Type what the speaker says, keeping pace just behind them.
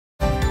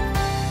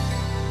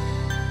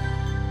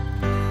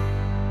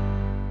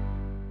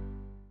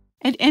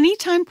At any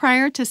time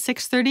prior to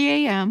 6:30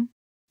 a.m.,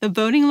 the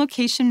voting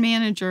location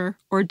manager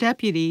or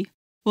deputy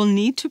will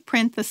need to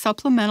print the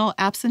supplemental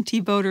absentee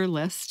voter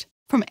list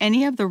from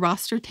any of the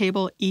roster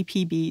table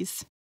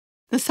EPBs.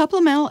 The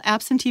supplemental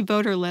absentee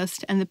voter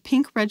list and the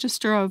pink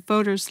Register of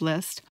Voters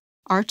list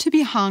are to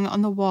be hung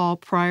on the wall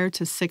prior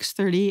to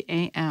 6:30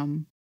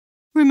 a.m.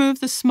 Remove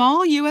the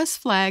small U.S.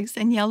 flags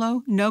and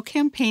yellow "No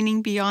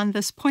Campaigning Beyond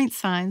This Point"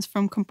 signs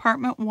from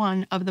compartment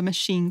 1 of the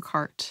machine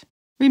cart.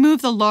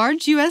 Remove the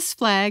large U.S.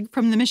 flag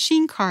from the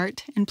machine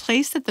cart and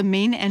place at the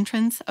main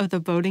entrance of the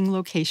voting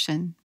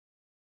location.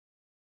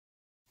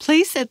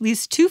 Place at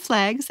least 2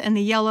 flags and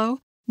the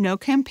yellow "No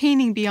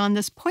Campaigning Beyond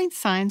This Point"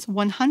 signs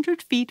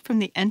 100 feet from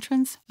the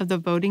entrance of the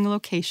voting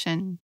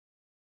location.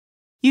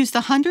 Use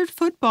the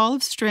 100-foot ball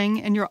of string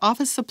in your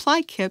office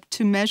supply kit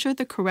to measure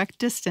the correct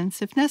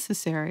distance if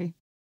necessary.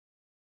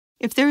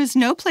 If there is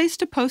no place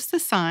to post the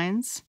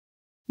signs,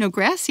 no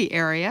grassy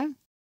area,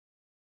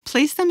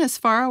 place them as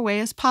far away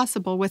as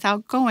possible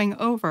without going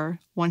over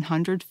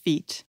 100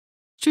 feet.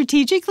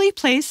 Strategically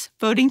place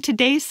Voting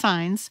Today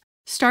signs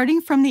starting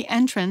from the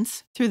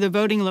entrance through the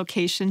voting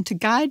location to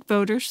guide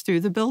voters through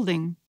the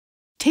building.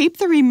 Tape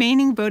the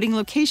remaining voting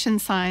location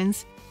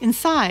signs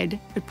inside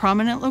at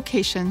prominent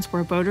locations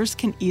where voters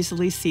can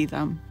easily see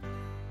them.